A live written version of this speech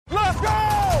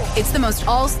It's the most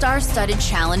all-star studded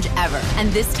challenge ever. And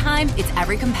this time, it's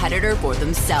every competitor for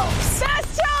themselves.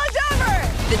 Best challenge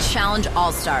ever! The Challenge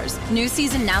All-Stars. New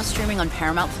season now streaming on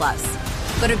Paramount+.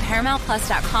 Go to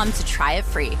ParamountPlus.com to try it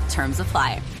free. Terms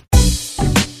apply.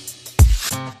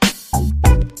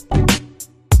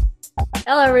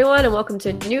 Hello, everyone, and welcome to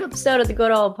a new episode of the Good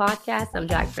Old Podcast. I'm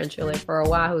Jack Frenchurley for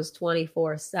Wahoo's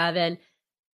 24/7,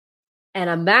 and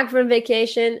I'm back from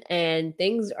vacation, and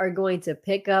things are going to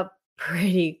pick up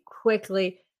pretty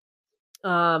quickly.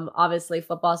 Obviously,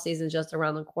 football season is just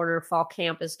around the corner. Fall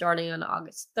camp is starting on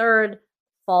August 3rd.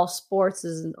 Fall sports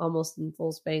is almost in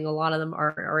full swing. A lot of them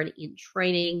are already in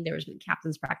training. There's been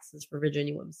captain's practices for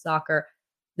Virginia women's soccer.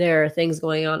 There are things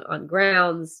going on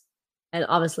grounds. And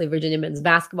obviously, Virginia men's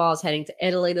basketball is heading to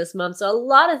Italy this month. So a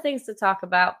lot of things to talk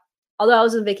about. Although I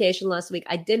was on vacation last week,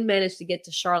 I did manage to get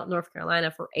to Charlotte, North Carolina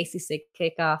for ACC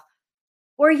Kickoff,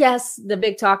 where, yes, the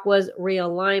big talk was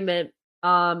realignment.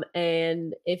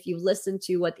 And if you listen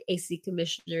to what the ACC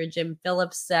Commissioner Jim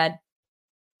Phillips said,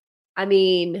 I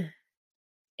mean,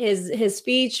 his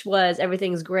speech was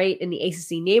everything's great in the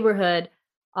ACC neighborhood.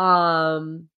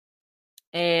 And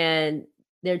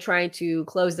they're trying to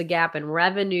close the gap in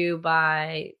revenue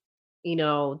by,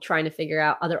 trying to figure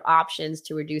out other options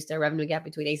to reduce their revenue gap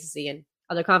between ACC and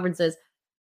other conferences.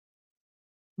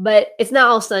 But it's not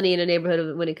all sunny in a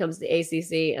neighborhood when it comes to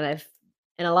ACC, and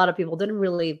a lot of people didn't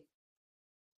really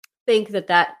think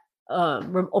that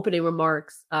opening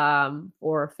remarks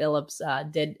for Phillips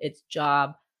did its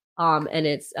job. And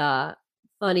it's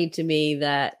funny to me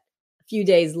that a few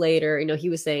days later, he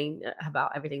was saying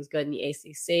about everything's good in the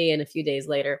ACC, and a few days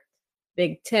later,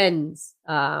 Big Ten's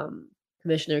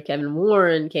Commissioner Kevin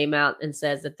Warren came out and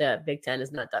says that the Big Ten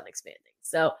is not done expanding.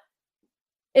 So,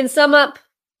 in sum up,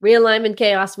 realignment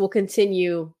chaos will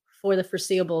continue for the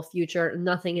foreseeable future.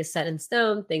 Nothing is set in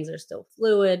stone. Things are still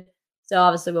fluid. So,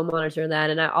 obviously, we'll monitor that.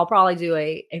 And I'll probably do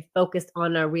a focused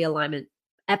on a realignment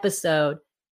episode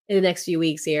in the next few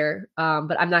weeks here.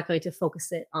 But I'm not going to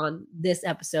focus it on this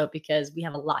episode because we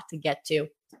have a lot to get to.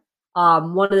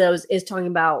 One of those is talking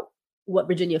about what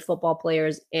Virginia football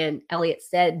players and Elliott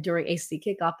said during ACC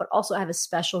Kickoff, but also have a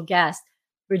special guest.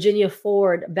 Virginia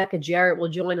forward Rebecca Jarrett will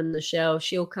join on the show.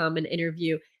 She'll come and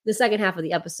interview the second half of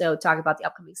the episode, talk about the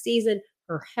upcoming season,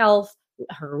 her health,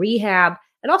 her rehab,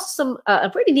 and also some a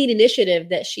pretty neat initiative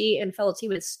that she and fellow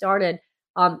teammates started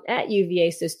at UVA,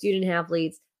 so student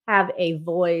athletes have a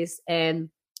voice and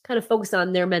kind of focus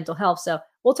on their mental health. So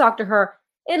we'll talk to her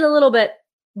in a little bit.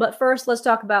 But first, let's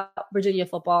talk about Virginia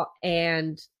football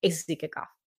and ACC Kickoff.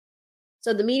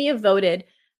 So the media voted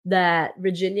that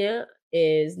Virginia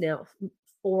is now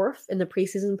fourth in the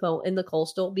preseason poll in the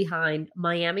Coastal behind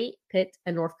Miami, Pitt,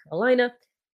 and North Carolina.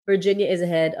 Virginia is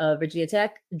ahead of Virginia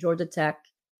Tech, Georgia Tech,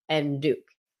 and Duke.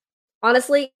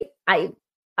 Honestly, I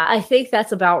think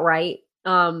that's about right.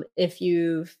 If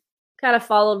you've kind of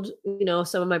followed,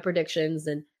 some of my predictions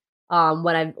and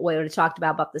what I talked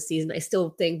about the season, I still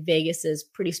think Vegas is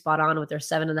pretty spot on with their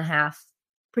 7.5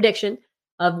 prediction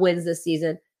of wins this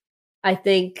season. I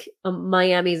think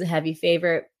Miami is a heavy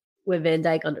favorite with Van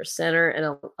Dyke under center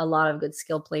and a lot of good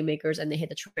skilled playmakers, and they hit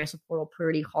the transfer portal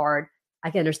pretty hard.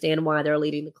 I can understand why they're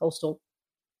leading the Coastal.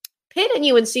 Pitt and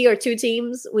UNC are two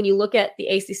teams, when you look at the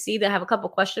ACC, that have a couple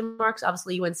question marks.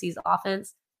 Obviously, UNC's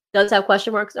offense does have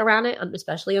question marks around it,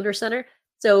 especially under center.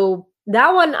 So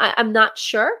that one, I'm not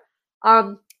sure.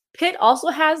 Pitt also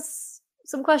has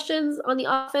some questions on the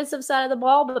offensive side of the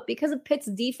ball, but because of Pitt's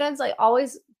defense, I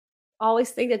always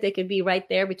think that they could be right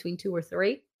there between 2 or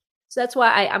 3. So that's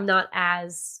why I'm not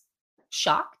as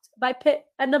shocked by Pitt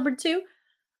at number 2.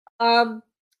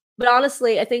 But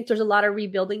honestly, I think there's a lot of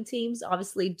rebuilding teams.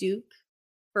 Obviously, Duke,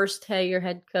 first-year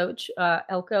head coach,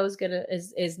 Elko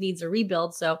needs a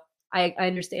rebuild. So I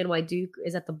understand why Duke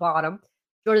is at the bottom.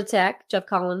 Georgia Tech, Jeff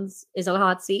Collins is on a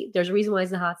hot seat. There's a reason why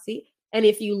he's in the hot seat. And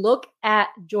if you look at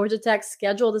Georgia Tech's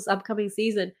schedule this upcoming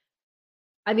season,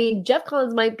 I mean, Jeff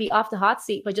Collins might be off the hot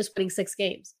seat by just winning 6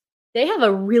 games. They have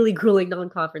a really grueling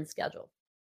non-conference schedule,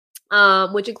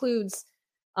 which includes,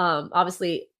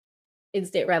 obviously,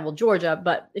 in-state rival Georgia.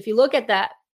 But if you look at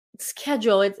that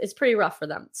schedule, it's pretty rough for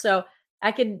them. So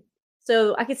I can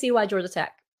see why Georgia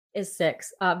Tech is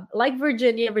 6. Like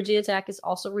Virginia Tech is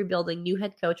also rebuilding. New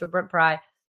head coach Brent Pry.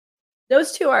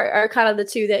 Those two are kind of the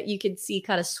two that you can see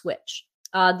kind of switch.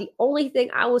 The only thing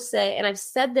I will say, and I've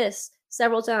said this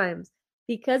several times,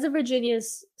 because of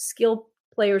Virginia's skilled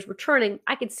players returning,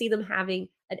 I could see them having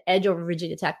an edge over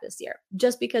Virginia Tech this year.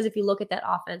 Just because if you look at that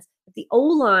offense, if the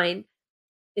O-line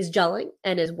is gelling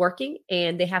and is working,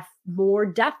 and they have more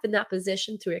depth in that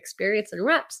position through experience and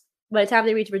reps, by the time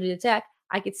they reach Virginia Tech,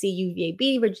 I could see UVA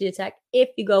beating Virginia Tech if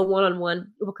you go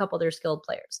one-on-one with a couple of their skilled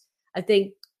players. I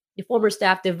think the former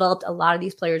staff developed a lot of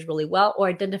these players really well or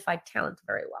identified talent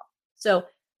very well. So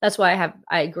that's why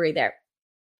I agree there.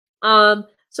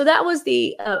 So that was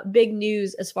the big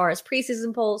news as far as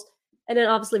preseason polls. And then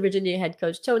obviously Virginia head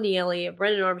coach Tony Elliott,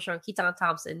 Brennan Armstrong, Keaton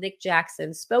Thompson, Nick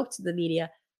Jackson spoke to the media.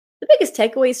 The biggest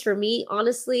takeaways for me,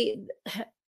 honestly,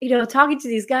 talking to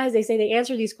these guys, they say they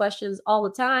answer these questions all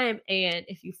the time. And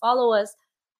if you follow us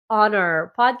on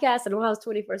our podcast at Ohio's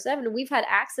 24/7, we've had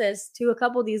access to a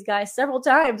couple of these guys several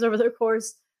times over the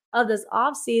course of this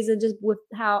offseason, just with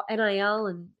how NIL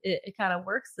and it kind of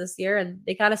works this year. And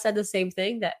they kind of said the same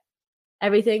thing, that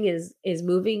everything is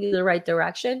moving in the right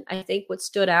direction. I think what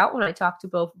stood out when I talked to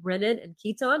both Brennan and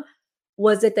Keaton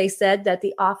was that they said that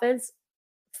the offense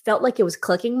felt like it was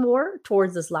clicking more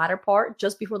towards this latter part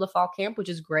just before the fall camp, which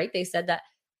is great. They said that,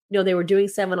 they were doing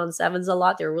 7-on-7s a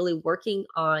lot. They were really working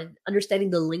on understanding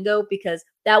the lingo, because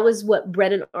that was what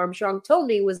Brennan Armstrong told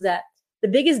me, was that the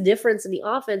biggest difference in the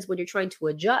offense when you're trying to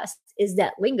adjust is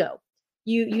that lingo.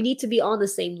 You need to be on the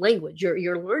same language.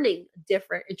 You're learning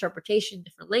different interpretation,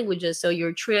 different languages. So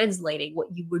you're translating what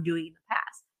you were doing in the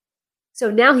past.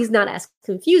 So now he's not as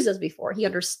confused as before. He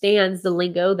understands the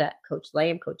lingo that Coach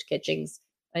Lamb, Coach Kitchings,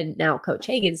 and now Coach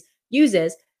Hagan's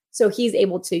uses. So he's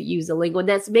able to use the lingo, and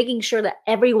that's making sure that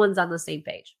everyone's on the same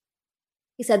page.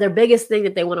 He said their biggest thing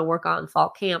that they want to work on in fall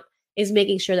camp is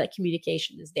making sure that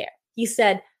communication is there. He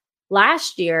said last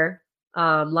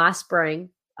spring,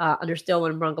 under Still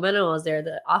when Bronco Mendenhall was there,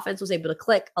 the offense was able to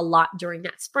click a lot during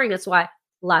that spring. That's why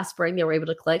last spring they were able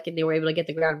to click and they were able to get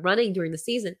the ground running during the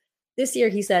season. This year,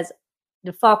 he says,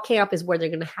 the fall camp is where they're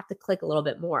going to have to click a little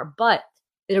bit more, but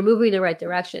they're moving in the right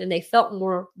direction and they felt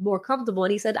more comfortable.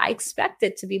 And he said, I expect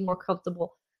it to be more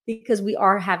comfortable because we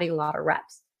are having a lot of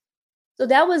reps. So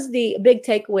that was the big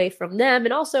takeaway from them.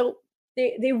 And also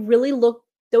they really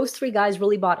those three guys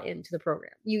really bought into the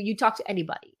program. You talk to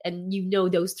anybody and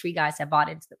those three guys have bought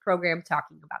into the program,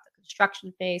 talking about the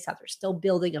construction phase, how they're still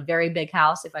building a very big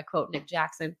house, if I quote Nick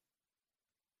Jackson.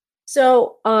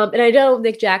 So, and I know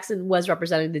Nick Jackson was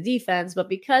representing the defense, but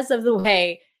because of the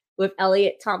way with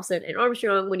Elliott, Thompson, and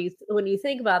Armstrong, when you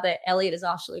think about that, Elliott is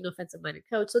actually an offensive-minded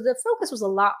coach. So the focus was a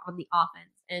lot on the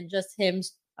offense and just him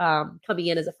coming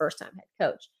in as a first-time head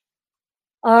coach.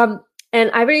 And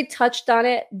I already touched on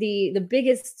it. The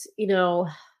biggest, I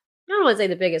don't want to say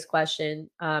the biggest question,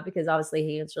 because obviously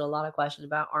he answered a lot of questions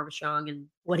about Armstrong and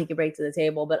what he could bring to the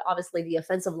table. But obviously the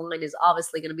offensive line is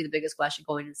obviously going to be the biggest question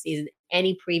going into the season.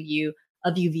 Any preview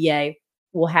of UVA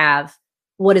will have,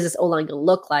 what is this O-line going to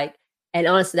look like? And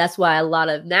honestly, that's why a lot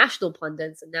of national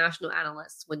pundits and national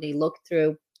analysts, when they look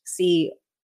through, see,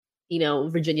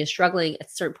 Virginia struggling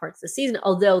at certain parts of the season,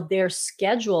 although their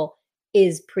schedule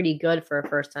is pretty good for a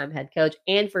first-time head coach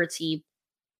and for a team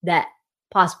that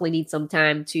possibly needs some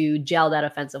time to gel that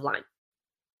offensive line.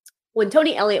 When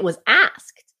Tony Elliott was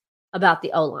asked about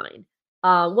the O-line,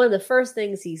 one of the first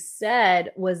things he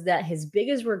said was that his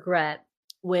biggest regret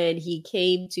when he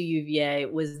came to UVA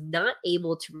was not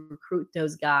able to recruit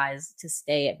those guys to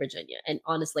stay at Virginia. And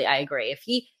honestly, I agree. If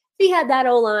he had that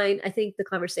O-line, I think the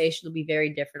conversation would be very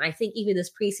different. I think even this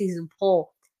preseason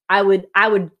poll, I would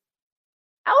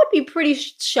be pretty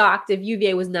shocked if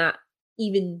UVA was not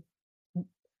even,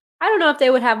 I don't know if they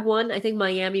would have one. I think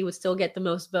Miami would still get the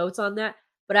most votes on that,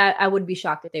 but I would be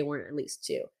shocked if they weren't at least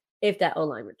two, if that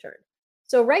O-line returned.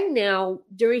 So right now,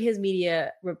 during his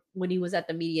when he was at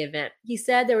the media event, he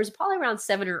said there was probably around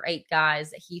 7 or 8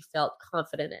 guys that he felt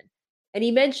confident in. And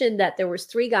he mentioned that there was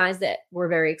 3 guys that were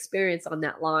very experienced on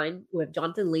that line, with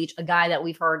Jonathan Leach, a guy that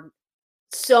we've heard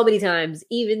so many times,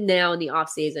 even now in the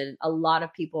offseason. A lot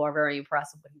of people are very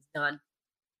impressed with what he's done.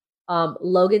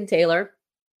 Logan Taylor,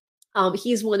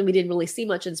 he's one that we didn't really see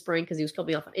much in spring because he was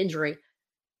coming off an injury.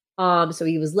 So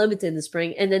he was limited in the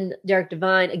spring. And then Derek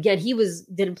Devine, again,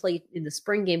 didn't play in the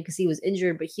spring game because he was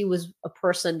injured, but he was a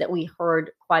person that we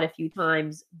heard quite a few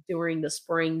times during the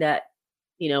spring that,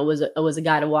 was a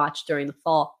guy to watch during the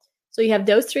fall. So you have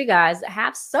those 3 guys that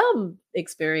have some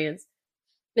experience.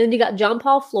 And then you got John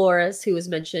Paul Flores, who was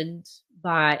mentioned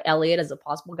by Elliott as a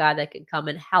possible guy that can come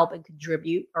and help and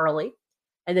contribute early.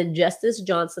 And then Justice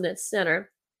Johnson at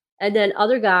center. And then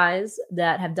other guys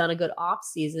that have done a good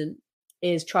offseason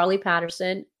is Charlie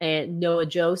Patterson and Noah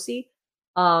Josie.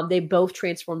 They both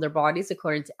transformed their bodies,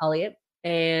 according to Elliott,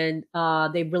 and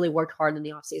they really worked hard in the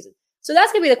offseason. So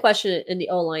that's going to be the question in the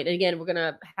O-line. And again, we're going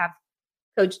to have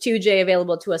Coach 2J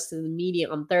available to us in the media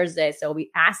on Thursday, so we'll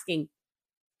be asking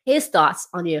his thoughts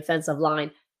on the offensive line.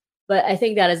 But I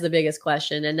think that is the biggest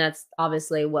question, and that's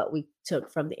obviously what we took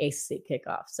from the ACC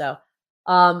kickoff. So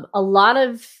a lot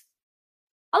of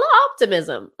a lot of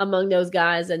optimism among those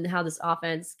guys and how this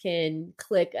offense can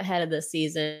click ahead of the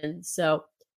season. So,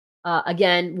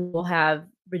 again, we'll have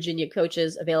Virginia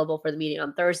coaches available for the meeting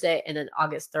on Thursday, and then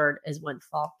August 3rd is when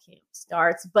fall camp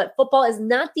starts. But football is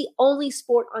not the only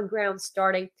sport on ground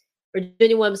starting.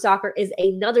 Virginia women's soccer is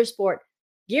another sport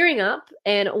gearing up,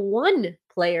 and one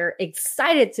player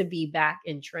excited to be back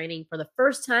in training for the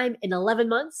first time in 11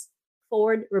 months,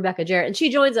 forward Rebecca Jarrett. And she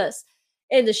joins us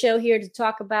in the show here to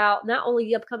talk about not only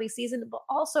the upcoming season, but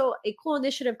also a cool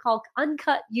initiative called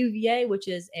Uncut UVA, which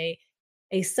is a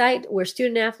site where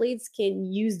student athletes can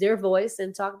use their voice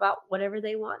and talk about whatever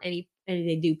they want. And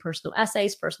they do personal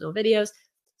essays, personal videos.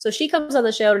 So she comes on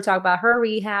the show to talk about her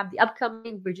rehab, the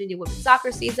upcoming Virginia women's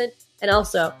soccer season, and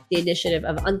also the initiative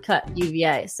of Uncut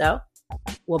UVA. So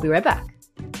we'll be right back.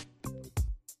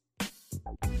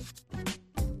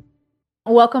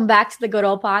 Welcome back to the Good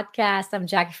Old Podcast. I'm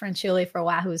Jackie Franchuli for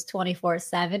Wahoo's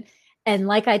 24/7. And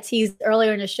like I teased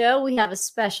earlier in the show, we have a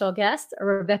special guest,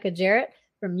 Rebecca Jarrett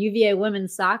from UVA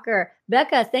Women's Soccer.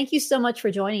 Becca, thank you so much for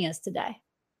joining us today.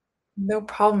 No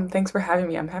problem. Thanks for having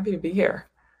me. I'm happy to be here.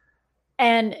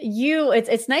 And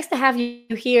it's nice to have you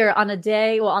here on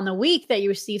on the week that you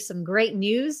received some great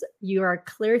news. You are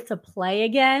clear to play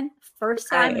again. First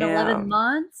time in 11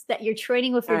 months that you're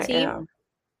training with your team.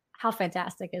 How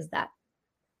fantastic is that?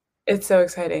 It's so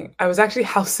exciting. I was actually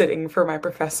house sitting for my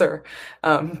professor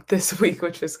this week,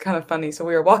 which was kind of funny. So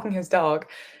we were walking his dog,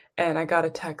 and I got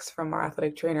a text from our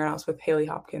athletic trainer, and I was with Haley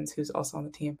Hopkins, who's also on the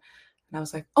team. And I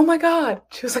was like, oh my God.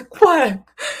 She was like, what?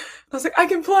 I was like, I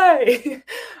can play,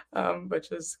 which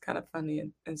was kind of funny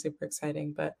and super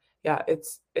exciting. But yeah,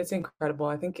 it's incredible.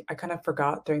 I think I kind of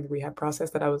forgot during the rehab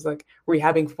process that I was like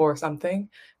rehabbing for something,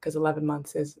 because 11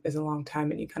 months is a long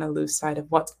time, and you kind of lose sight of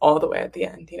what's all the way at the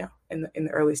end, in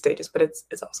the early stages. But it's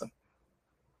awesome.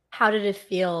 How did it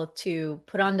feel to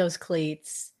put on those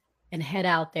cleats and head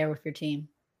out there with your team?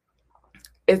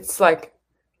 It's like,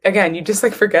 again, you just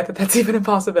like forget that that's even a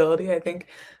possibility. I think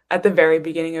at the very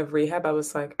beginning of rehab, I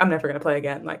was like, I'm never going to play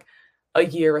again. Like, a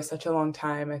year is such a long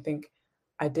time. I think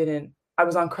I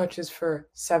was on crutches for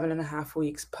 7.5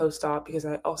 weeks post-op because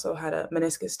I also had a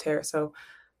meniscus tear. So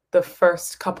the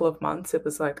first couple of months, it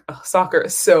was like, oh, soccer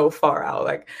is so far out.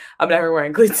 Like, I'm never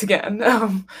wearing cleats again.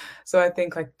 So I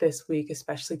think like this week,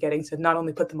 especially getting to not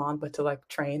only put them on, but to like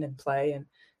train and play and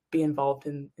be involved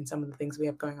in some of the things we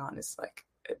have going on is like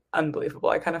unbelievable.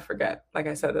 I kind of forget, like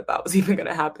I said, that was even going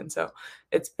to happen. So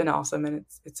it's been awesome, and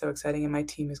it's so exciting, and my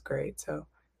team is great. So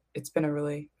it's been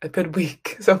a good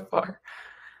week so far.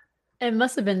 It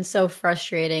must have been so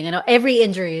frustrating. I know every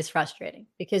injury is frustrating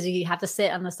because you have to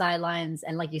sit on the sidelines,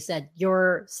 and like you said,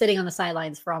 you're sitting on the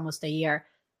sidelines for almost a year.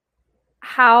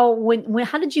 How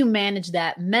did you manage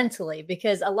that mentally?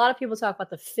 Because a lot of people talk about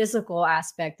the physical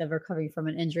aspect of recovering from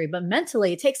an injury, but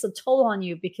mentally it takes a toll on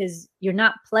you because you're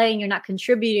not playing, you're not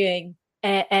contributing,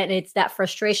 and it's that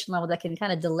frustration level that can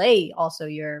kind of delay also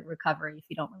your recovery if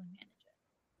you don't really manage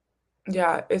it.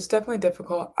 Yeah, it's definitely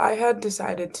difficult. I had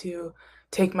decided to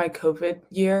take my COVID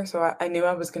year, so I knew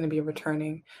I was going to be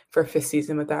returning for a 5th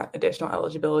season with that additional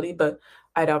eligibility, but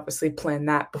I'd obviously planned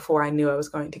that before I knew I was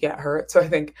going to get hurt. So I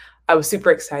think I was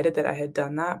super excited that I had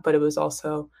done that, but it was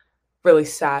also really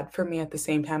sad for me at the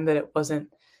same time that it was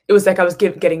like I was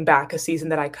getting back a season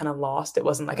that I kind of lost. It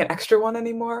wasn't like an extra one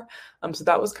anymore. So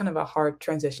that was kind of a hard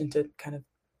transition to kind of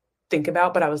think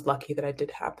about, but I was lucky that I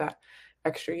did have that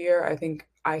extra year. I think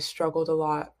I struggled a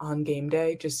lot on game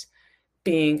day, just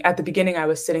being at the beginning, I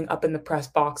was sitting up in the press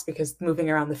box because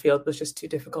moving around the field was just too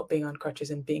difficult being on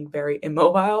crutches and being very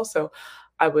immobile. So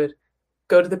I would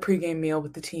go to the pregame meal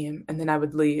with the team, and then I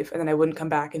would leave, and then I wouldn't come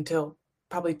back until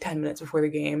probably 10 minutes before the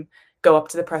game, go up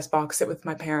to the press box, sit with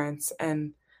my parents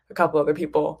and a couple other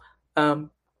people,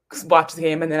 watch the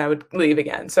game, and then I would leave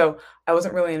again. So I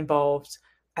wasn't really involved.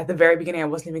 At the very beginning, I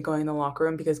wasn't even going in the locker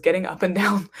room because getting up and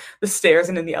down the stairs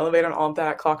and in the elevator and all of that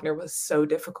at Klockner was so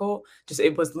difficult.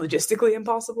 It was logistically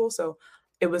impossible. So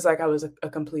it was like I was a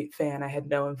complete fan. I had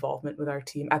no involvement with our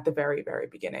team at the very, very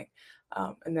beginning.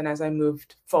 And then as I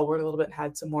moved forward a little bit and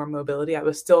had some more mobility, I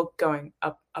was still going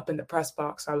up in the press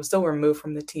box. So I was still removed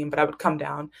from the team, but I would come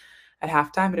down at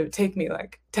halftime, and it would take me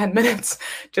like 10 minutes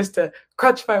just to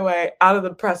crutch my way out of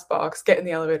the press box, get in the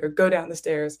elevator, go down the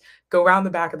stairs, go around the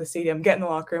back of the stadium, get in the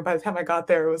locker room. By the time I got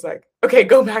there, it was like, okay,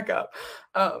 go back up.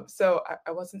 So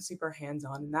I wasn't super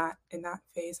hands-on in that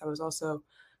phase. I was also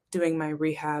doing my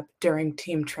rehab during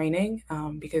team training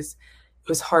because it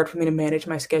was hard for me to manage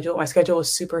my schedule. My schedule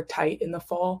was super tight in the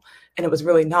fall, and it was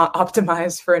really not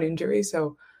optimized for an injury.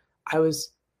 So I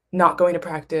was not going to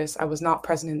practice. I was not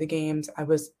present in the games. I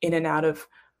was in and out of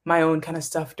my own kind of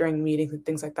stuff during meetings and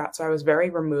things like that. So I was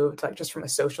very removed, like just from a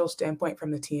social standpoint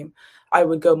from the team. I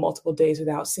would go multiple days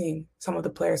without seeing some of the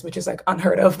players, which is like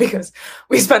unheard of because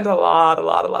we spend a lot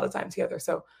of time together.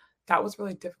 So that was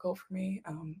really difficult for me.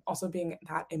 Also being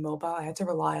that immobile, I had to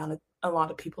rely on a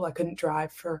lot of people. I couldn't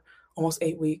drive for almost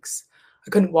 8 weeks. I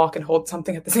couldn't walk and hold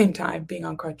something at the same time, being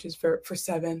on crutches for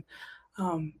 7.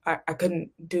 I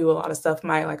couldn't do a lot of stuff.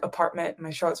 My my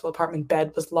Charlottesville apartment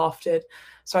bed was lofted.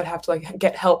 So I'd have to like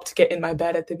get help to get in my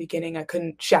bed at the beginning. I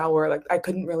couldn't shower. Like I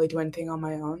couldn't really do anything on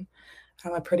my own.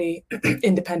 I'm a pretty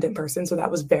independent person. So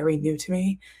that was very new to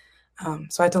me.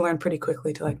 So I had to learn pretty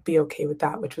quickly to like be okay with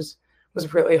that, which was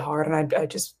really hard. And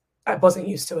I wasn't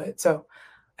used to it. So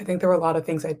I think there were a lot of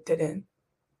things I didn't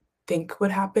think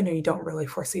would happen or you don't really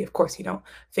foresee. Of course, you don't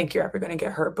think you're ever going to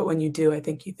get hurt. But when you do, I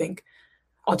think you think,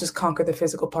 I'll just conquer the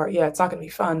physical part. Yeah, it's not going to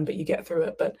be fun, but you get through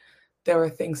it. But there were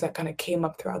things that kind of came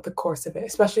up throughout the course of it,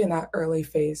 especially in that early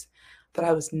phase that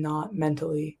I was not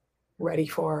mentally ready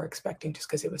for or expecting just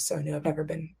because it was so new. I've never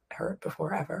been hurt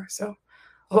before ever. So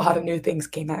a lot of new things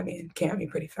came at me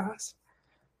pretty fast.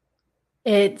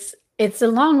 It's a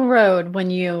long road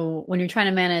when you're trying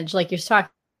to manage, like you're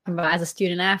talking about as a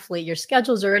student athlete, your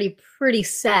schedule's already pretty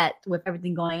set with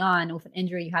everything going on. With an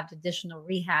injury, you have additional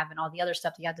rehab and all the other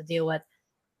stuff that you have to deal with.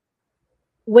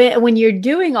 When you're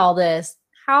doing all this,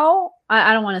 I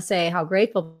don't want to say how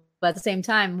grateful, but at the same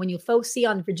time, when you folks see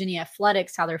on Virginia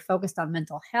Athletics how they're focused on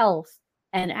mental health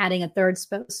and adding a third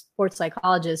sports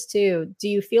psychologist too, do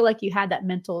you feel like you had that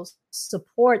mental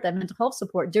support, that mental health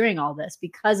support during all this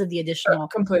because of the additional?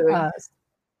 Completely.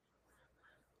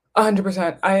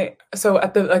 100%. So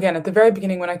at the very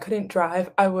beginning when I couldn't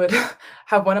drive, I would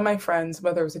have one of my friends,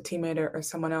 whether it was a teammate or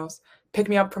someone else, pick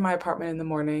me up from my apartment in the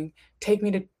morning, take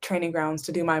me to training grounds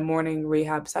to do my morning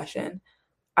rehab session.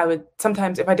 I would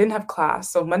sometimes, if I didn't have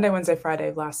class, so Monday, Wednesday,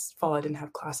 Friday, last fall, I didn't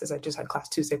have classes. I just had class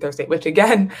Tuesday, Thursday, which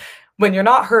again, when you're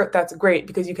not hurt, that's great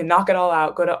because you can knock it all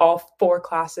out, go to all 4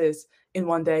 classes in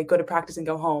one day, go to practice and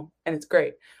go home, and it's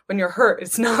great. When you're hurt,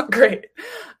 it's not great.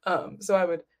 So I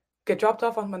would get dropped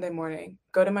off on Monday morning,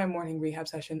 go to my morning rehab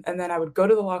session, and then I would go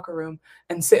to the locker room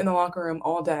and sit in the locker room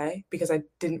all day because I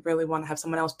didn't really want to have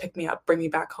someone else pick me up, bring me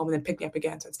back home, and then pick me up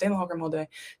again. So I'd stay in the locker room all day,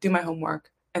 do my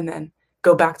homework, and then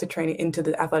go back to training into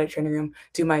the athletic training room,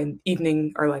 do my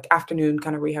evening or like afternoon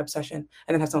kind of rehab session,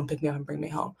 and then have someone pick me up and bring me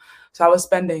home. So I was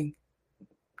spending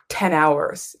 10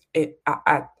 hours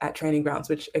at training grounds,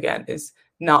 which again is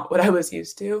not what I was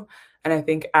used to. And I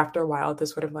think after a while,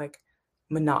 this sort of like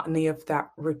monotony of that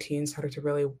routine started to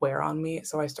really wear on me.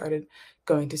 So I started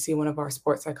going to see one of our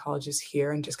sports psychologists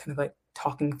here and just kind of like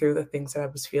talking through the things that I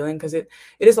was feeling. Because it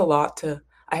is a lot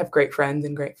I have great friends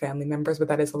and great family members, but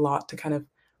that is a lot to kind of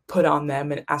put on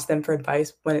them and ask them for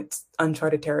advice when it's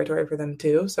uncharted territory for them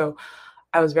too. So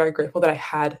I was very grateful that I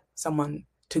had someone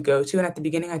to go to. And at the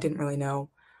beginning, I didn't really know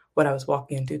what I was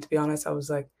walking into, to be honest. I was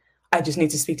like, I just need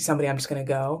to speak to somebody. I'm just going to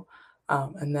go.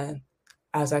 And then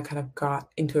as I kind of got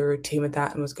into a routine with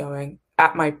that and was going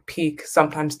at my peak,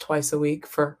 sometimes twice a week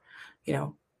for,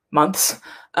 months,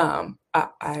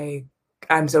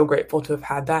 I'm so grateful to have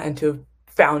had that and to have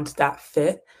found that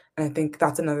fit. And I think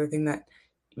that's another thing that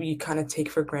you kind of take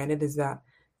for granted is that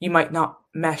you might not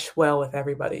mesh well with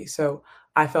everybody. So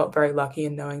I felt very lucky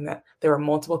in knowing that there were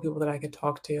multiple people that I could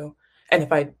talk to. And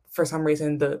if for some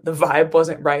reason, the vibe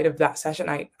wasn't right of that session,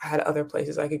 I had other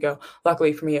places I could go.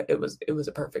 Luckily for me, it was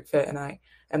a perfect fit. And I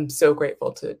am so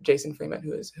grateful to Jason Freeman,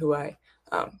 who I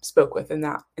spoke with in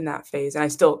that phase. And I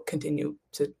still continue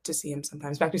to see him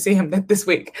sometimes. In fact, we see him this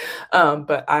week.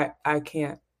 But I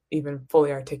can't even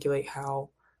fully articulate how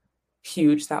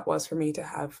huge that was for me to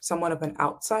have somewhat of an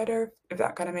outsider, if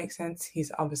that kind of makes sense.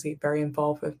 He's obviously very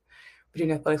involved with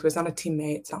Virginia Athletics, but it's not a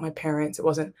teammate, it's not my parents, it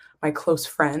wasn't my close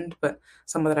friend, but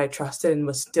someone that I trusted and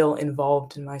was still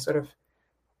involved in my sort of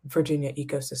Virginia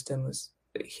ecosystem was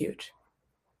huge.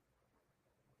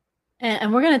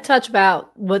 And we're going to touch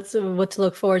about what to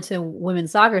look forward to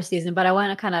women's soccer season, but I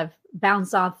want to kind of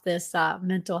bounce off this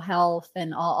mental health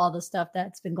and all the stuff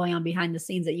that's been going on behind the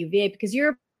scenes at UVA, because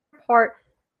you're part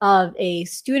of a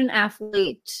student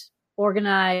athlete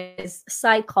organized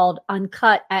site called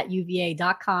Uncut at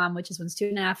UVA.com, which is when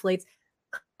student athletes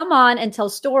come on and tell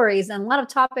stories. And a lot of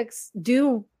topics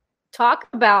do talk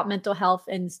about mental health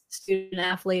and student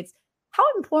athletes. How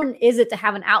important is it to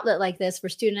have an outlet like this for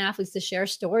student athletes to share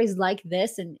stories like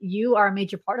this? And you are a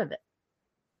major part of it.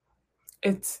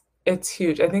 It's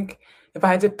huge. I think if I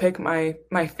had to pick my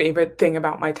favorite thing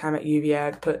about my time at UVA,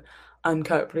 I'd put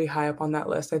Uncut pretty high up on that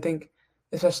list. I think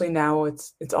especially now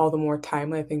it's all the more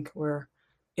timely. I think we're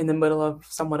in the middle of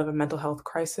somewhat of a mental health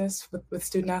crisis with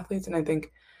student athletes. And I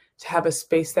think to have a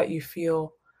space that you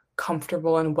feel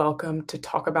comfortable and welcome to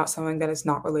talk about something that is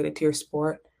not related to your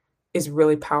sport is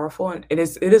really powerful, and it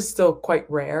is still quite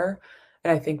rare.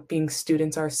 And I think being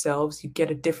students ourselves, you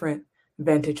get a different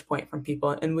vantage point from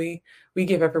people, and we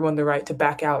give everyone the right to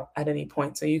back out at any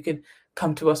point. So you could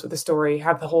come to us with a story,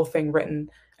 have the whole thing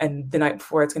written, and the night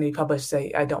before it's going to be published,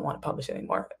 say, I don't want to publish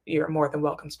anymore. You're more than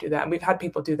welcome to do that. And we've had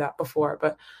people do that before,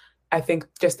 but I think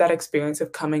just that experience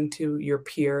of coming to your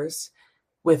peers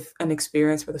with an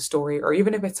experience, with a story, or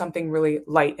even if it's something really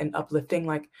light and uplifting,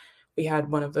 like we had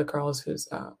one of the girls who's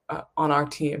on our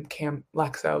team, Cam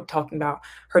Lexo, talking about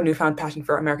her newfound passion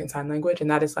for American Sign Language, and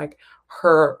that is like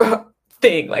her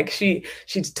thing. Like she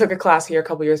took a class here a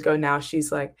couple years ago. Now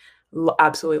she's like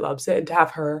absolutely loves it, and to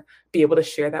have her be able to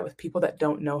share that with people that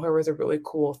don't know her was a really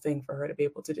cool thing for her to be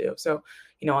able to do. So,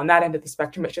 on that end of the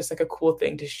spectrum, it's just like a cool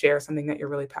thing to share something that you're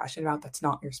really passionate about that's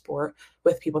not your sport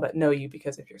with people that know you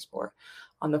because of your sport.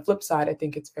 On the flip side, I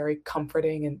think it's very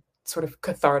comforting and sort of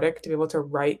cathartic to be able to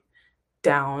write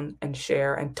down and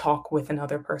share and talk with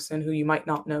another person who you might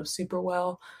not know super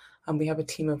well. We have a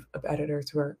team of editors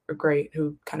who are great,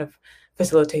 who kind of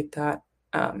facilitate that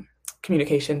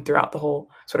communication throughout the whole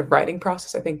sort of writing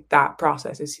process. I think that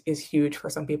process is huge for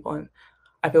some people, and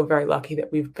I feel very lucky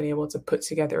that we've been able to put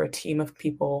together a team of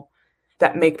people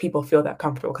that make people feel that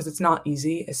comfortable, because it's not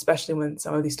easy, especially when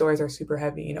some of these stories are super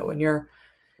heavy. When you're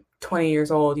 20 years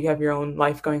old, you have your own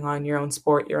life going on, your own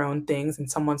sport, your own things, and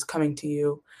someone's coming to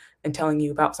you and telling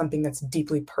you about something that's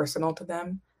deeply personal to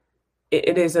them.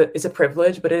 It's a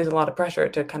privilege, but it is a lot of pressure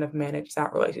to kind of manage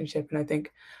that relationship. And I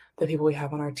think the people we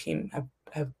have on our team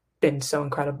have been so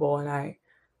incredible, and I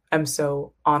am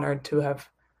so honored to have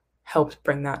helped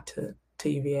bring that to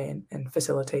UVA and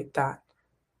facilitate that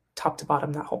top to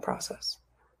bottom, that whole process.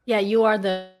 Yeah, you are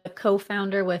the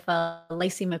co-founder with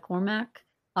Lacey McCormack,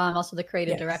 also the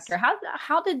creative director.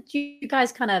 How did you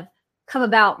guys kind of come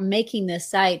about making this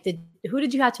site? Who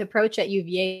did you have to approach at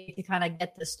UVA to kind of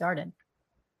get this started?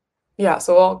 Yeah,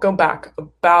 so I'll go back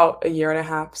about a year and a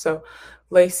half. So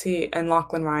Lacey and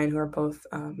Lachlan Ryan, who are both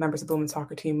members of the women's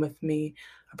soccer team with me,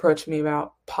 approached me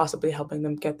about possibly helping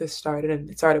them get this started. And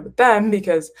it started with them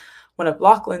because one of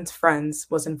Lachlan's friends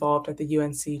was involved at the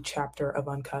UNC chapter of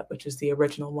Uncut, which is the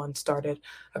original one, started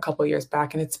a couple of years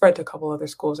back. And it spread to a couple other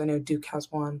schools. I know Duke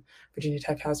has one, Virginia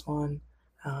Tech has one,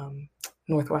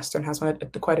 Northwestern has one.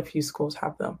 Quite a few schools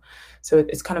have them. So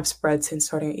it's kind of spread since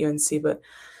starting at UNC. But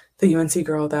the UNC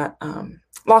girl that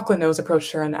Lachlan knows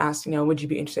approached her and asked, would you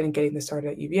be interested in getting this started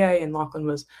at UVA? And Lachlan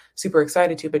was super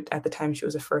excited to, but at the time she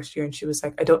was a first year and she was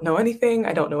like, I don't know anything.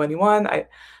 I don't know anyone.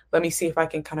 Let me see if I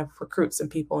can kind of recruit some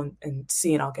people and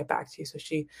see, and I'll get back to you. So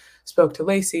she spoke to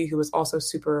Lacey, who was also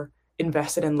super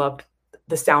invested and loved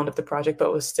the sound of the project, but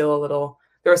there was still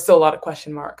a lot of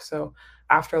question marks. So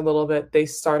after a little bit, they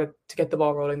started to get the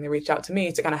ball rolling. They reached out to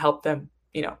me to kind of help them,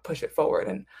 push it forward.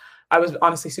 And I was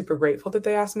honestly super grateful that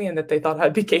they asked me and that they thought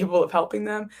I'd be capable of helping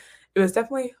them. It was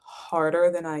definitely harder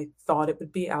than I thought it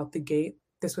would be out the gate.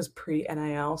 This was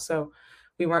pre-NIL, so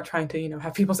we weren't trying to,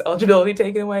 have people's eligibility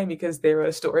taken away because they wrote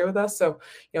a story with us. So,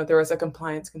 there was a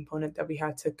compliance component that we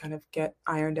had to kind of get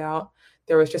ironed out.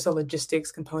 There was just a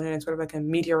logistics component and sort of like a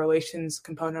media relations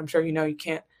component. I'm sure, we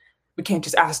can't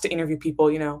just ask to interview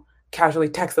people, casually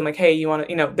text them like, hey, you want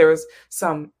to, there was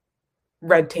some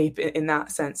red tape in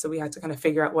that sense. So we had to kind of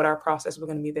figure out what our process was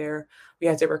going to be there. We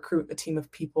had to recruit a team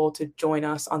of people to join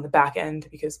us on the back end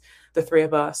because the three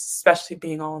of us, especially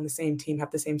being all on the same team, have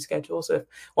the same schedule. So if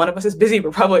one of us is busy, we're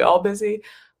probably all busy.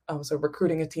 So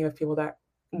recruiting a team of people that,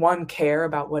 one, care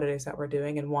about what it is that we're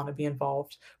doing and want to be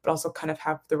involved, but also kind of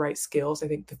have the right skills. I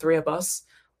think the three of us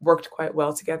worked quite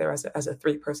well together as a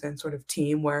 3-person sort of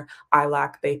team where I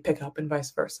lack, they pick up, and vice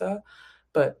versa.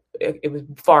 But it was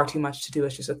far too much to do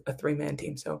as just a 3-man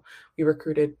team. So we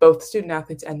recruited both student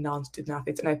athletes and non-student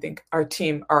athletes. And I think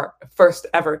our first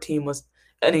ever team, was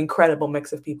an incredible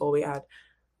mix of people. We had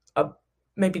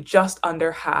maybe just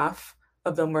under half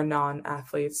of them were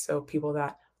non-athletes. So people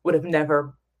that would have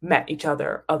never met each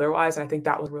other otherwise. And I think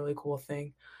that was a really cool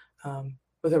thing.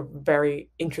 With a very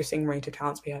interesting range of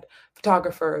talents. We had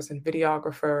photographers and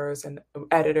videographers and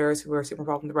editors who were super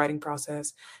involved in the writing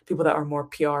process, people that are more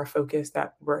PR focused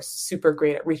that were super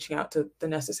great at reaching out to the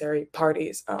necessary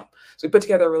parties. So we put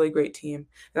together a really great team.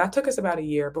 And that took us about a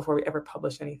year before we ever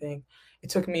published anything. It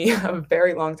took me a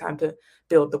very long time to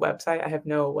build the website. I have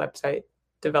no website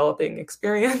developing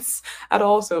experience at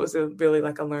all. So it was really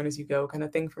like a learn as you go kind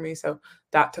of thing for me. So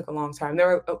that took a long time. There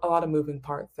were a lot of moving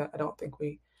parts that I don't think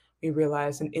we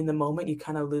realize, and in the moment you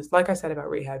kind of lose, like I said about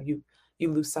rehab, you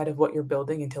lose sight of what you're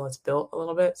building until it's built a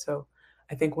little bit. So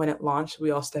I think when it launched,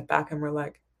 we all stepped back and we're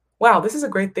like, wow, this is a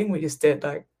great thing we just did.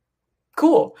 Like,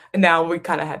 cool. And now we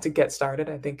kind of had to get started.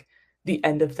 I think the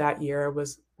end of that year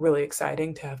was really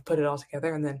exciting to have put it all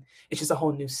together. And then it's just a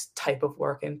whole new type of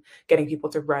work and getting people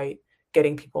to write,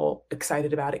 getting people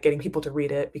excited about it, getting people to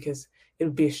read it, because it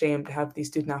would be a shame to have these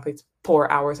student athletes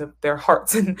pour hours of their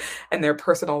hearts and their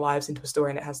personal lives into a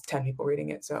story and it has 10 people reading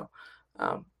it. So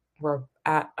we're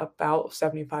at about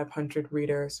 7,500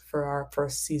 readers for our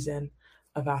first season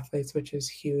of Athletes, which is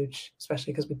huge,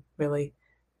 especially because we really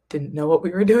didn't know what we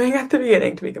were doing at the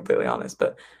beginning, to be completely honest.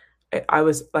 But I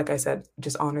was, like I said,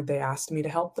 just honored they asked me to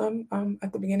help them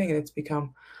at the beginning. And it's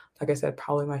become, like I said,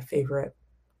 probably my favorite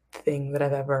thing that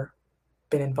I've ever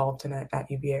been involved in at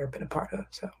UVA or been a part of.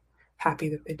 So happy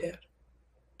that they did.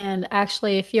 And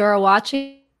actually, if you're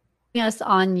watching us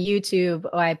on YouTube,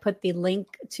 I put the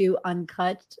link to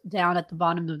Uncut down at the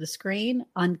bottom of the screen,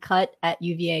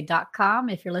 uncut@uva.com.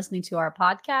 If you're listening to our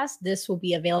podcast, this will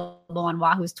be available on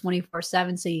Wahoo's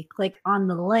 24/7. So you click on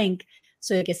the link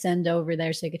so you can send over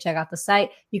there so you can check out the site.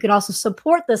 You can also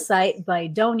support the site by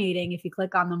donating. If you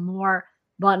click on the More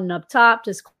button up top,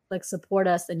 just click support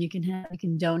us and you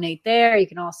can donate there. You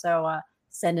can also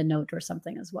send a note or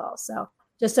something as well. So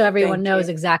just so everyone knows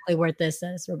exactly where this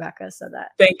is, Rebecca, so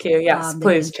that. Thank you. Yes,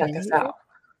 please check us out.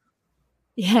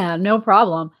 Yeah, no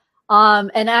problem.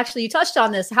 And actually, you touched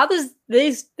on this. How does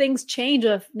these things change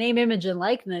with name, image, and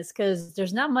likeness? Because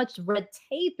there's not much red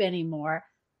tape anymore.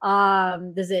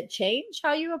 Does it change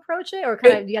how you approach it, or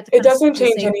you have to? It doesn't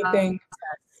change anything.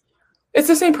 It's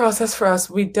the same process for us.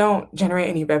 We don't generate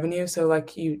any revenue. So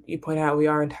like you point out, we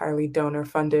are entirely donor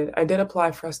funded. I did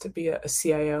apply for us to be a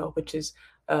CIO, which is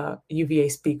UVA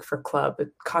speak for club, a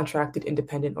contracted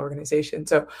independent organization.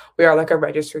 So we are like a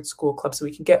registered school club. So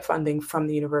we can get funding from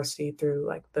the university through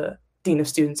like the Dean of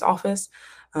Students office.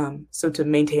 So to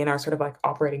maintain our sort of like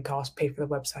operating costs, pay for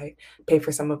the website, pay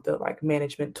for some of the like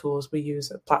management tools. We use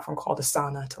a platform called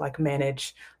Asana to like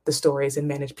manage the stories and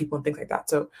manage people and things like that.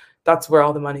 So that's where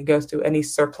all the money goes to. Any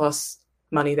surplus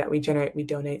money that we generate, we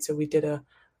donate. So we did a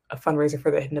fundraiser for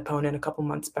the Hidden Opponent a couple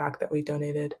months back that we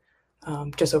donated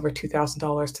just over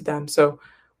 $2,000 to them. So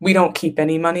we don't keep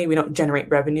any money. We don't generate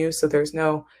revenue. So there's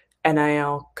no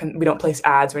NIL. We don't place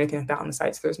ads or anything like that on the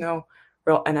site. So there's no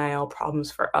real NIL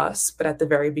problems for us. But at the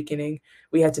very beginning,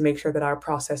 we had to make sure that our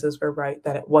processes were right,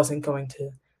 that it wasn't going to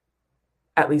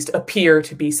at least appear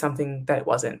to be something that it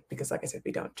wasn't. Because like I said,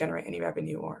 we don't generate any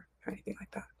revenue or anything like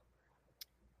that.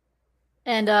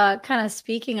 And kind of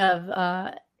speaking of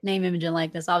name, image, and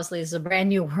likeness, obviously it's a brand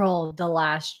new world the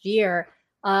last year.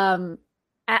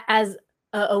 As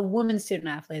a woman student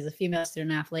athlete, as a female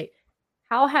student athlete,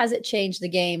 how has it changed the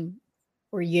game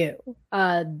for you?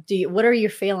 What are your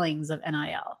feelings of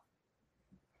NIL?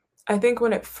 I think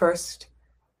when it first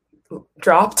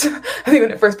dropped, I think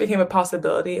when it first became a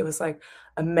possibility, it was like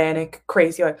a manic,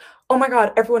 crazy, like, oh my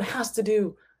God, everyone has to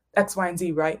do X, Y, and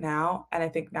Z right now. And I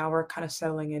think now we're kind of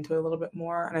settling into it a little bit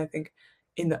more. And I think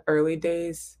in the early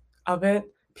days of it,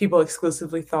 people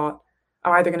exclusively thought,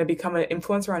 I'm either going to become an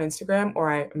influencer on Instagram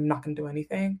or I'm not going to do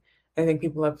anything. And I think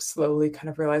people have slowly kind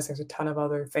of realized there's a ton of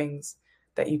other things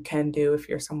that you can do. If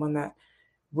you're someone that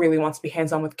really wants to be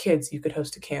hands-on with kids, you could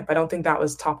host a camp. I don't think that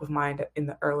was top of mind in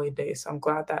the early days. So I'm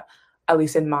glad that at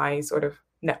least in my sort of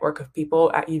network of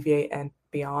people at UVA and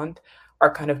beyond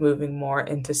are kind of moving more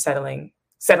into settling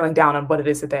down on what it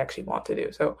is that they actually want to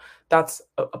do. So that's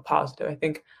a positive. I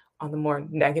think on the more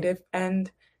negative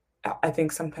end, I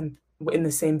think sometimes in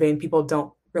the same vein, people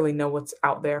don't really know what's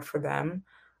out there for them.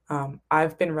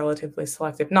 I've been relatively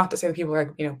selective, not to say that people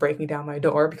are, breaking down my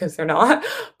door, because they're not,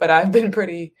 but I've been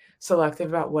pretty selective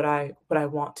about what I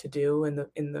want to do in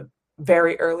the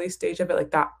very early stage of it.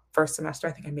 Like that first semester,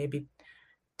 I think I maybe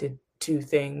did 2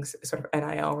 things sort of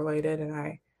NIL related,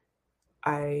 and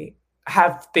I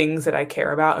have things that I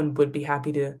care about and would be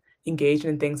happy to engage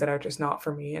in, things that are just not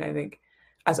for me. And I think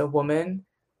as a woman,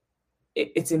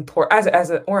 it's important as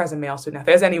a male student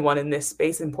athlete, as anyone in this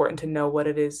space, important to know what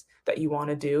it is that you want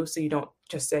to do, so you don't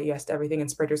just say yes to everything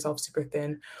and spread yourself super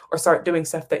thin, or start doing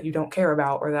stuff that you don't care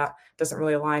about or that doesn't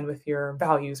really align with your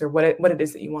values or what it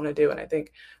is that you want to do. And I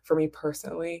think for me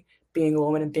personally, being a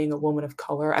woman and being a woman of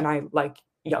color, and I like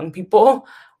young people,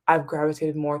 I've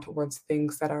gravitated more towards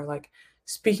things that are like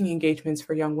speaking engagements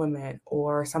for young women,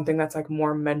 or something that's like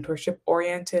more mentorship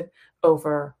oriented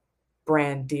over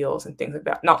brand deals and things like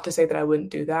that. Not to say that I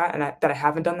wouldn't do that, and that I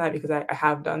haven't done that, because I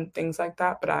have done things like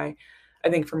that. But I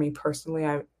think for me personally,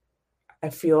 I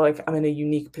feel like I'm in a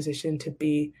unique position to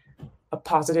be a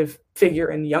positive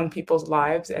figure in young people's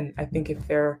lives. And I think if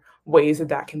there are ways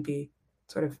that can be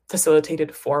sort of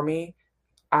facilitated for me,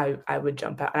 I would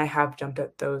jump at, and I have jumped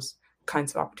at those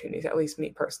kinds of opportunities, at least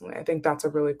me personally. I think that's a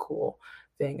really cool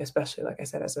thing, especially, like I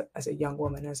said, as a young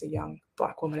woman, as a young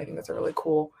Black woman. I think that's a really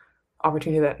cool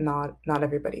opportunity that not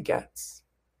everybody gets.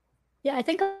 Yeah, I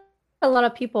think a lot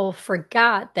of people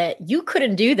forgot that you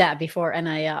couldn't do that before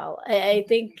NIL. I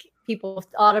think people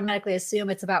automatically assume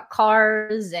it's about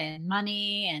cars and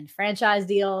money and franchise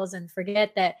deals and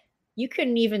forget that you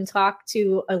couldn't even talk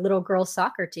to a little girl's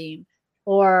soccer team,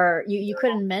 or you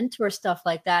couldn't mentor stuff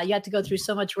like that. You had to go through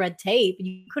so much red tape.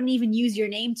 You couldn't even use your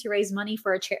name to raise money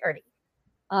for a charity.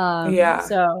 Yeah,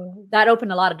 So that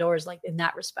opened a lot of doors, like in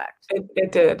that respect.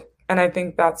 it did. And I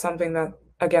think that's something that,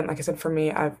 again, like I said, for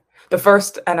me, the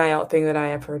first NIL thing that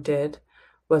I ever did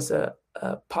was a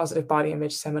positive body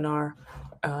image seminar.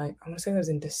 I want to say that was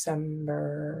in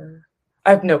December. I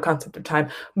have no concept of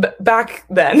time. But back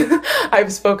then,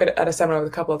 I've spoken at a seminar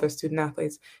with a couple other student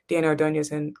athletes. Deanna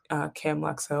Ordonez and Cam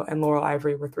Lexo and Laurel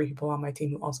Ivory were 3 people on my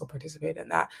team who also participated in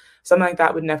that. Something like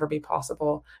that would never be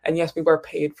possible. And yes, we were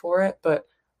paid for it, but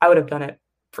I would have done it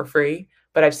for free.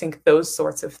 But I just think those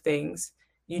sorts of things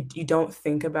you don't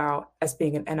think about as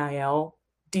being an NIL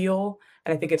deal.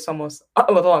 And I think it's almost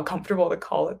a little uncomfortable to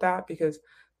call it that, because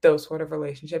those sort of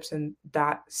relationships and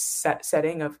that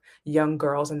setting of young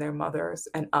girls and their mothers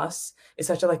and us is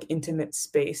such a like intimate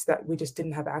space that we just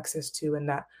didn't have access to, and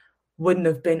that wouldn't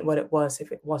have been what it was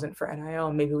if it wasn't for NIL.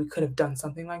 And maybe we could have done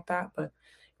something like that, but it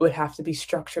would have to be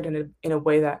structured in a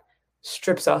way that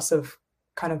strips us of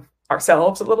kind of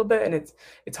ourselves a little bit. And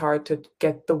it's hard to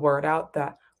get the word out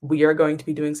that we are going to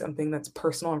be doing something that's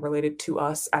personal and related to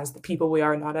us as the people we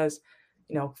are, not as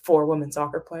 4 women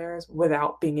soccer players,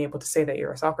 without being able to say that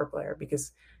you're a soccer player,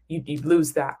 because you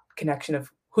lose that connection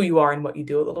of who you are and what you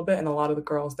do a little bit. And a lot of the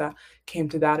girls that came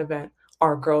to that event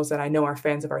are girls that I know are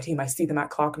fans of our team. I see them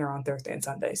at Klockner on Thursday and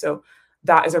Sunday. So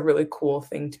that is a really cool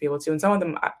thing to be able to do. And some of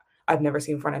them I've never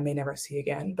seen before and I may never see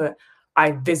again, but I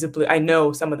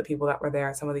know some of the people that were there,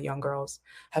 and some of the young girls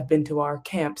have been to our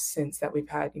camps since that we've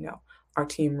had, our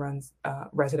team runs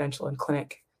residential and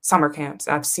clinic summer camps.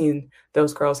 I've seen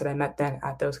those girls that I met then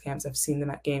at those camps. I've seen them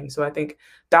at games. So I think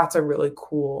that's a really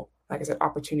cool, like I said,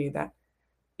 opportunity that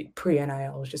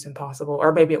pre-NIL was just impossible.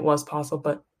 Or maybe it was possible,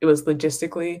 but it was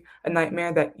logistically a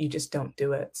nightmare that you just don't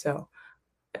do it. So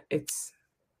it's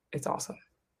awesome.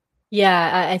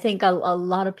 Yeah, I think a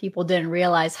lot of people didn't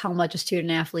realize how much a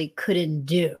student athlete couldn't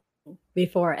do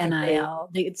before NIL.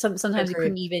 Sometimes you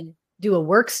couldn't even do a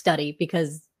work study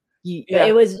because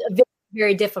it was very,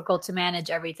 very difficult to manage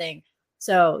everything.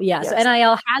 So yes. So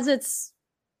NIL has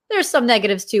there's some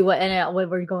negatives to what NIL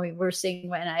we're seeing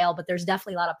with NIL, but there's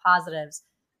definitely a lot of positives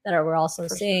that we're also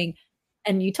seeing. Sure.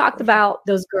 And you talked about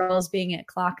those girls being at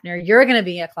Klockner. You're going to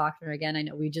be at Klockner again. I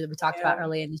know we talked about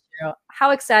early in the show. How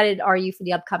excited are you for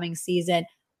the upcoming season?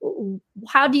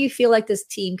 How do you feel like this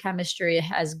team chemistry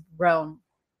has grown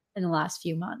in the last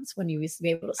few months when you used to be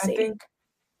able to see? I think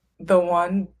the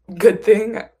one good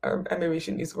thing, or maybe we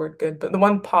shouldn't use the word good, but the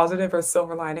one positive or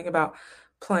silver lining about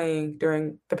playing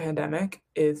during the pandemic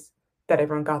is that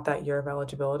everyone got that year of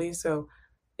eligibility. So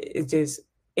it is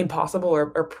impossible,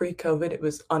 or pre-COVID, it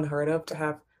was unheard of to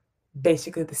have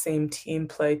basically the same team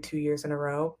play 2 years in a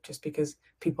row, just because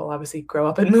people obviously grow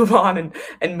up and move on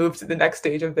and move to the next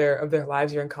stage of their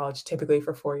lives. You're in college typically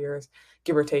for 4 years,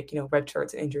 give or take, red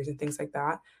shirts and injuries and things like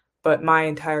that. But my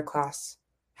entire class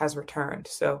has returned.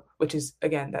 So, which is,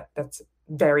 again, that's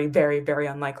very, very, very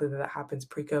unlikely that happens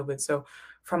pre-COVID. So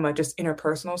from a just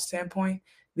interpersonal standpoint,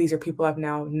 these are people I've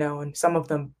now known. Some of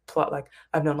them, like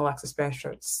I've known Alexis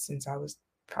Banstrom since I was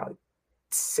probably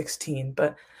 16,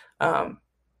 but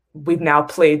we've now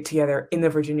played together in the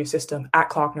Virginia system at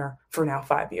Klockner for now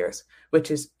 5 years,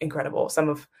 which is incredible. Some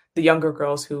of the younger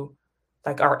girls who,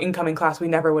 like our incoming class, we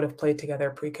never would have played together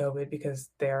pre-COVID because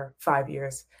they're 5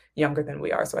 years younger than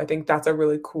we are. So I think that's a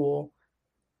really cool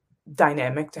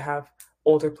dynamic to have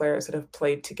older players that have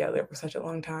played together for such a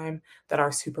long time that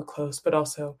are super close, but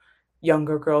also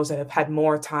younger girls that have had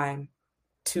more time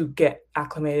to get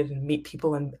acclimated and meet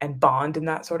people and bond in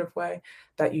that sort of way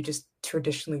that you just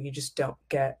traditionally don't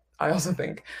get. I also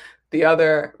think the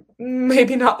other,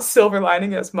 maybe not silver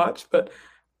lining as much, but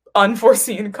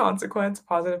unforeseen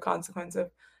positive consequence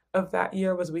of that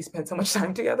year was we spent so much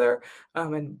time together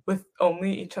and with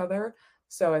only each other.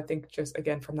 So I think just,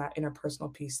 again, from that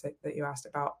interpersonal piece that you asked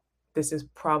about, this is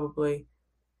probably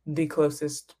the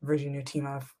closest Virginia team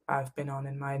I've been on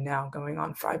in my now going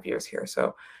on 5 years here.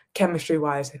 So chemistry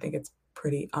wise, I think it's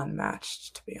pretty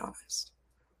unmatched, to be honest.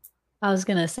 I was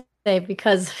going to say,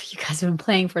 because you guys have been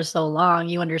playing for so long,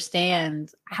 you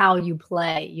understand how you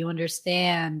play. You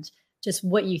understand just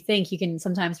what you think. You can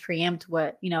sometimes preempt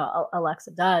what,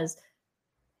 Alexa does.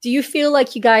 Do you feel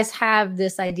like you guys have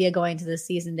this idea going into this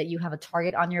season that you have a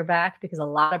target on your back? Because a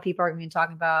lot of people are going to be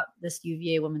talking about this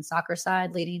UVA women's soccer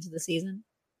side leading into the season.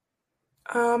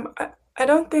 I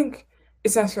don't think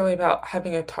it's necessarily about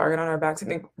having a target on our backs. I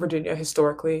think Virginia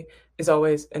historically is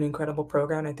always an incredible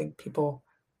program. I think people,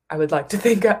 I would like to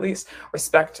think at least,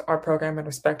 respect our program and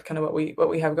respect kind of what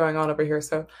we have going on over here.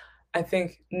 So I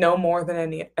think no more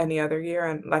than any other year.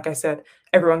 And like I said,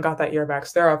 everyone got that year back.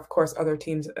 So there are of course other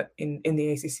teams in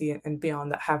the ACC and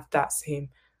beyond that have that same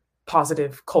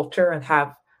positive culture and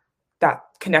have that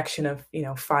connection of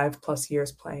 5+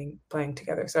 years playing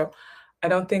together. So I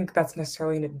don't think that's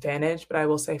necessarily an advantage, but I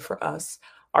will say for us,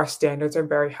 our standards are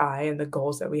very high, and the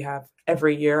goals that we have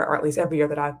every year, or at least every year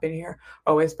that I've been here,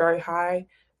 are always very high.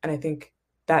 And I think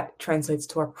that translates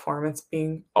to our performance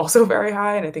being also very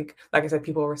high. And I think, like I said,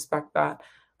 people respect that.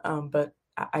 But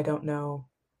I don't know.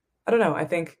 I don't know. I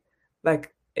think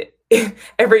like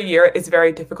every year it's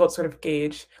very difficult to sort of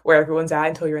gauge where everyone's at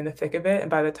until you're in the thick of it. And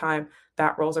by the time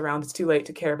that rolls around, it's too late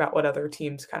to care about what other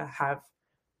teams kind of have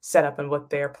set up and what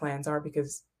their plans are,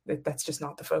 because that's just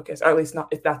not the focus, or at least not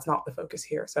if that's not the focus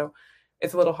here. So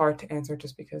it's a little hard to answer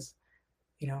just because,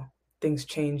 things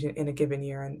change in a given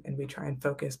year, and we try and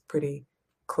focus pretty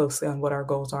closely on what our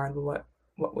goals are and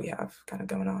what we have kind of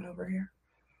going on over here.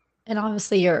 And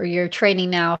obviously you're training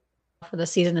now for the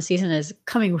season. The season is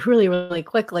coming really, really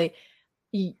quickly.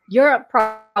 You're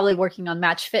probably working on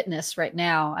match fitness right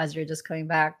now as you're just coming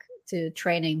back to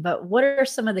training, but what are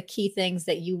some of the key things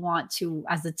that you want to,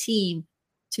 as a team,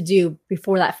 to do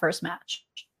before that first match?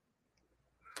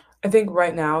 I think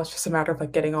right now it's just a matter of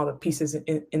like getting all the pieces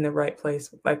in the right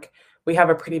place. Like we have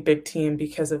a pretty big team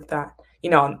because of that.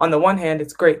 On the one hand,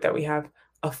 it's great that we have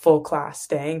a full class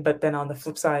staying, but then on the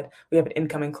flip side, we have an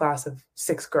incoming class of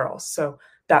 6 girls. So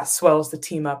that swells the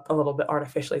team up a little bit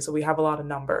artificially. So we have a lot of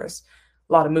numbers,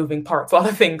 a lot of moving parts, a lot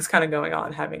of things kind of going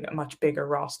on, having a much bigger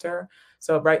roster.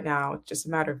 So right now, it's just a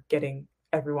matter of getting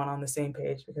everyone on the same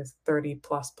page, because 30+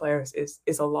 players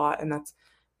is a lot, and that's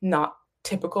not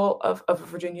typical of a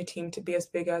Virginia team to be as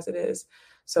big as it is.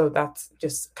 So that's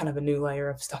just kind of a new layer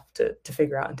of stuff to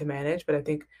figure out and to manage. But I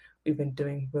think we've been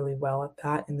doing really well at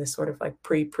that in this sort of like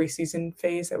preseason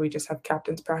phase that we just have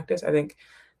captain's practice. I think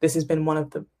this has been one of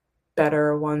the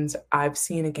better ones I've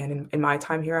seen, again, in my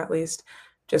time here, at least,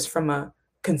 just from a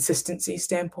consistency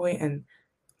standpoint. And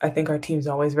I think our team's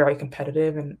always very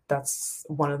competitive, and that's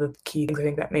one of the key things I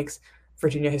think that makes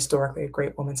Virginia historically a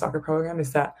great women's soccer program,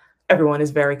 is that everyone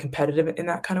is very competitive in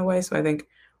that kind of way. So I think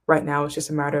right now it's just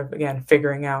a matter of, again,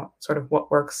 figuring out sort of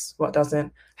what works, what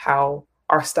doesn't, how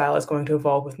our style is going to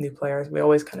evolve with new players. We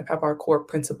always kind of have our core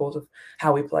principles of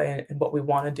how we play and what we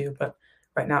want to do. But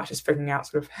right now it's just figuring out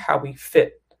sort of how we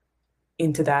fit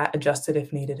into that, adjust it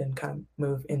if needed, and kind of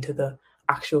move into the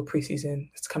actual preseason.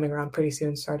 It's coming around pretty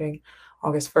soon, starting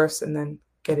August 1st, and then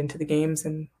get into the games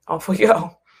and off we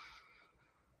go.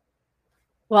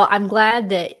 Well, I'm glad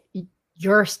that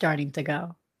you're starting to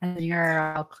go and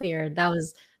you're all cleared. That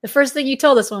was the first thing you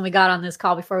told us when we got on this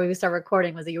call before we start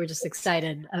recording, was that you were just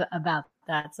excited about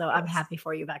that. So I'm happy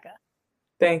for you, Becca.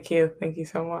 Thank you. Thank you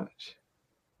so much.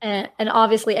 And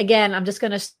obviously, again, I'm just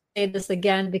going to say this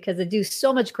again because they do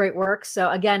so much great work. So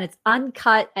again, it's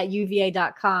uncut at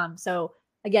uva.com. So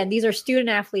again, these are student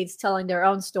athletes telling their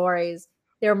own stories.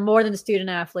 They're more than student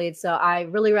athletes. So I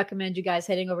really recommend you guys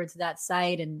heading over to that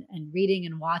site and reading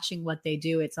and watching what they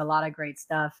do. It's a lot of great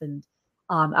stuff. And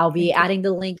I'll be adding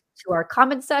the link to our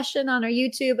comment session on our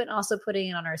YouTube and also putting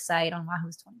it on our site on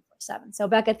Wahoo's 24/7. So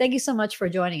Becca, thank you so much for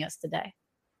joining us today.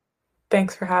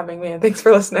 Thanks for having me, and thanks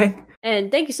for listening.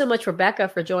 And thank you so much, Rebecca,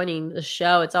 for joining the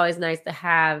show. It's always nice to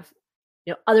have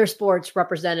other sports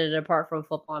represented apart from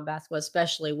football and basketball,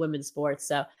 especially women's sports.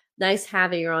 So nice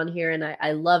having her on here. And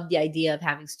I love the idea of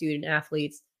having student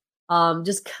athletes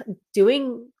just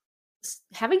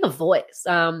having a voice.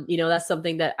 That's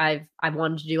something that I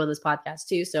wanted to do on this podcast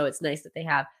too. So it's nice that they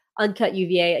have Uncut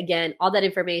UVA. Again, all that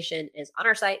information is on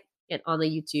our site and on the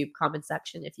YouTube comment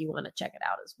section if you want to check it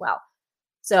out as well.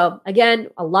 So again,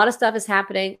 a lot of stuff is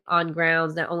happening on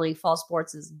grounds. Not only fall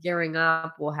sports is gearing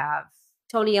up, we'll have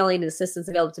Tony Elling and assistants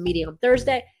available to media on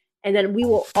Thursday. And then we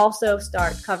will also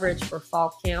start coverage for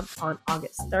fall camp on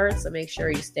August 3rd. So make sure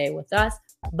you stay with us.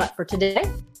 But for today,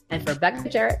 and for Rebecca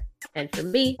Jarrett, and for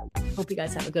me, hope you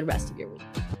guys have a good rest of your week.